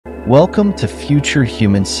Welcome to Future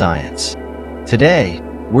Human Science. Today,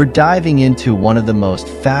 we're diving into one of the most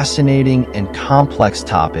fascinating and complex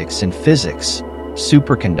topics in physics,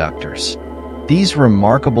 superconductors. These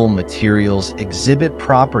remarkable materials exhibit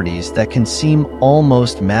properties that can seem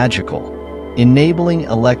almost magical, enabling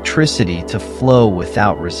electricity to flow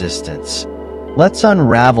without resistance. Let's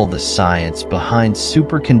unravel the science behind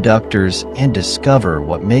superconductors and discover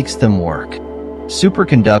what makes them work.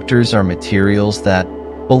 Superconductors are materials that,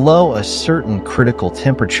 below a certain critical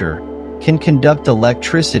temperature, can conduct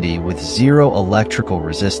electricity with zero electrical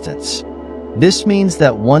resistance. This means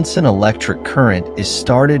that once an electric current is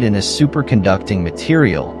started in a superconducting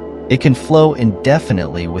material, it can flow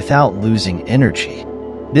indefinitely without losing energy.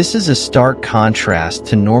 This is a stark contrast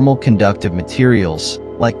to normal conductive materials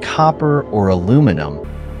like copper or aluminum,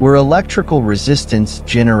 where electrical resistance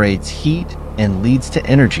generates heat and leads to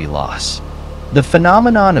energy loss. The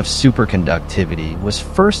phenomenon of superconductivity was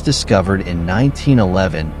first discovered in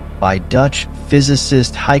 1911 by Dutch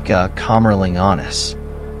physicist Heike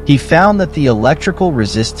Kamerlingh-Onnes. He found that the electrical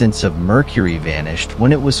resistance of mercury vanished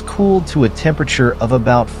when it was cooled to a temperature of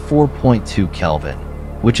about 4.2 Kelvin,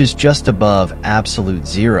 which is just above absolute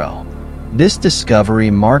zero. This discovery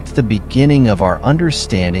marked the beginning of our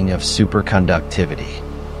understanding of superconductivity.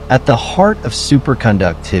 At the heart of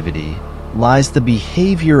superconductivity lies the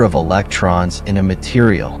behavior of electrons in a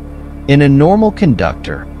material. In a normal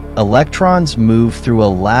conductor, electrons move through a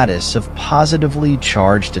lattice of positively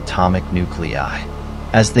charged atomic nuclei.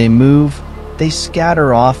 As they move, they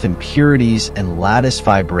scatter off impurities and lattice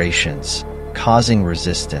vibrations, causing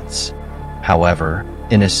resistance. However,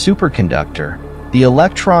 in a superconductor, the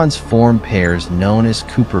electrons form pairs known as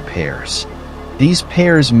Cooper pairs. These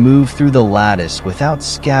pairs move through the lattice without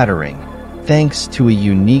scattering, thanks to a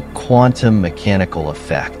unique quantum mechanical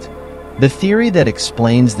effect. The theory that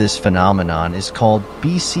explains this phenomenon is called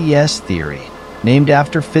BCS theory, named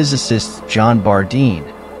after physicists John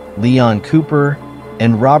Bardeen, Leon Cooper,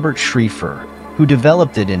 and Robert Schrieffer, who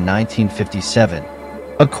developed it in 1957.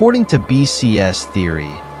 According to BCS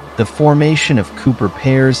theory, the formation of Cooper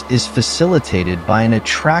pairs is facilitated by an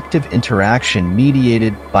attractive interaction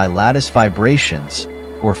mediated by lattice vibrations,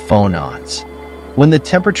 or phonons. When the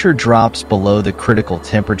temperature drops below the critical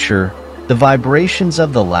temperature, the vibrations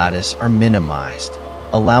of the lattice are minimized,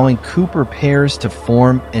 allowing Cooper pairs to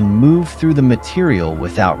form and move through the material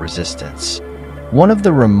without resistance. One of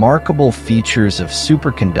the remarkable features of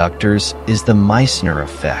superconductors is the Meissner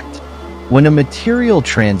effect. When a material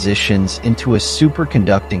transitions into a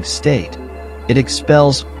superconducting state, it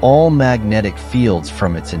expels all magnetic fields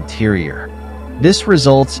from its interior. This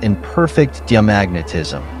results in perfect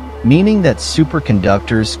diamagnetism, meaning that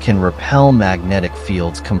superconductors can repel magnetic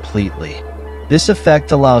fields completely. This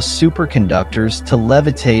effect allows superconductors to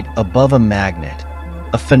levitate above a magnet,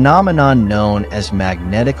 a phenomenon known as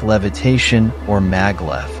magnetic levitation or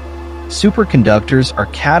maglev. Superconductors are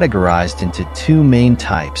categorized into two main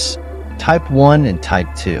types, Type 1 and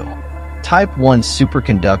Type 2. Type 1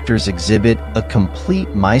 superconductors exhibit a complete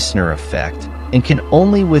Meissner effect and can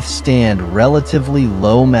only withstand relatively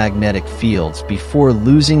low magnetic fields before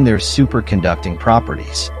losing their superconducting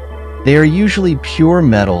properties. They are usually pure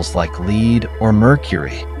metals like lead or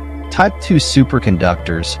mercury. Type 2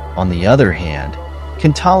 superconductors, on the other hand,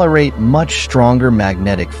 can tolerate much stronger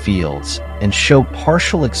magnetic fields and show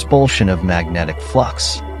partial expulsion of magnetic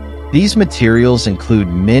flux. These materials include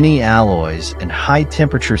many alloys and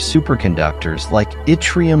high-temperature superconductors like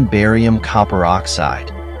yttrium barium copper oxide.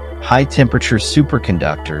 High-temperature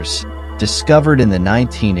superconductors, discovered in the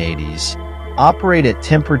 1980s, operate at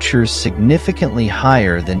temperatures significantly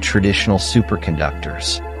higher than traditional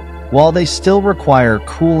superconductors. While they still require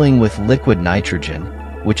cooling with liquid nitrogen,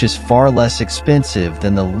 which is far less expensive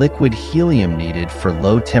than the liquid helium needed for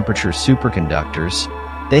low-temperature superconductors,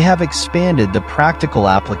 they have expanded the practical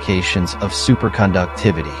applications of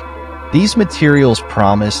superconductivity. These materials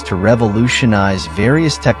promise to revolutionize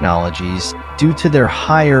various technologies due to their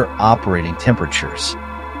higher operating temperatures.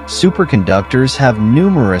 Superconductors have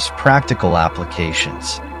numerous practical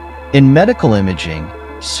applications. In medical imaging,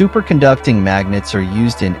 superconducting magnets are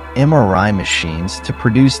used in MRI machines to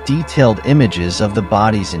produce detailed images of the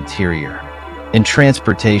body's interior. In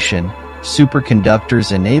transportation,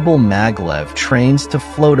 superconductors enable maglev trains to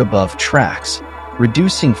float above tracks,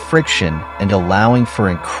 reducing friction and allowing for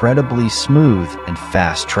incredibly smooth and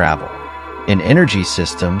fast travel. In energy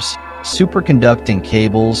systems, superconducting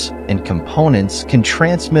cables and components can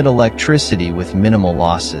transmit electricity with minimal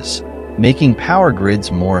losses, making power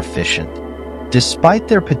grids more efficient. Despite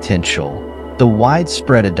their potential, the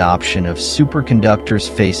widespread adoption of superconductors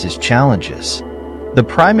faces challenges. The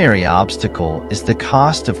primary obstacle is the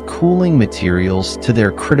cost of cooling materials to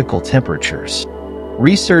their critical temperatures.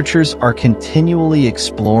 Researchers are continually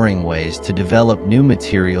exploring ways to develop new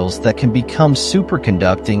materials that can become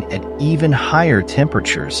superconducting at even higher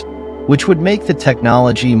temperatures, which would make the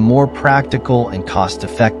technology more practical and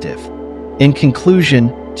cost-effective. In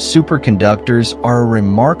conclusion, superconductors are a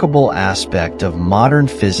remarkable aspect of modern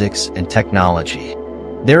physics and technology.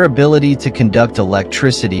 Their ability to conduct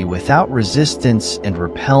electricity without resistance and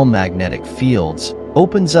repel magnetic fields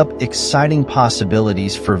opens up exciting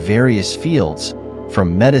possibilities for various fields,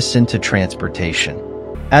 from medicine to transportation.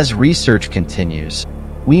 As research continues,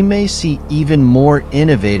 we may see even more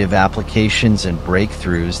innovative applications and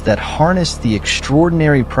breakthroughs that harness the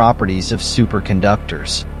extraordinary properties of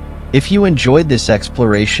superconductors. If you enjoyed this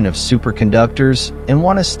exploration of superconductors and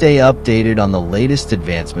want to stay updated on the latest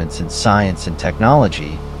advancements in science and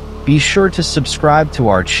technology, be sure to subscribe to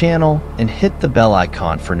our channel and hit the bell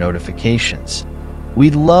icon for notifications.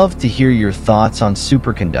 We'd love to hear your thoughts on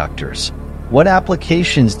superconductors. What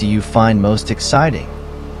applications do you find most exciting?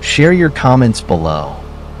 Share your comments below.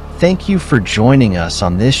 Thank you for joining us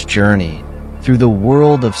on this journey through the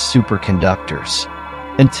world of superconductors.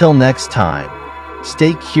 Until next time,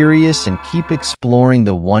 stay curious and keep exploring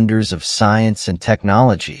the wonders of science and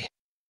technology.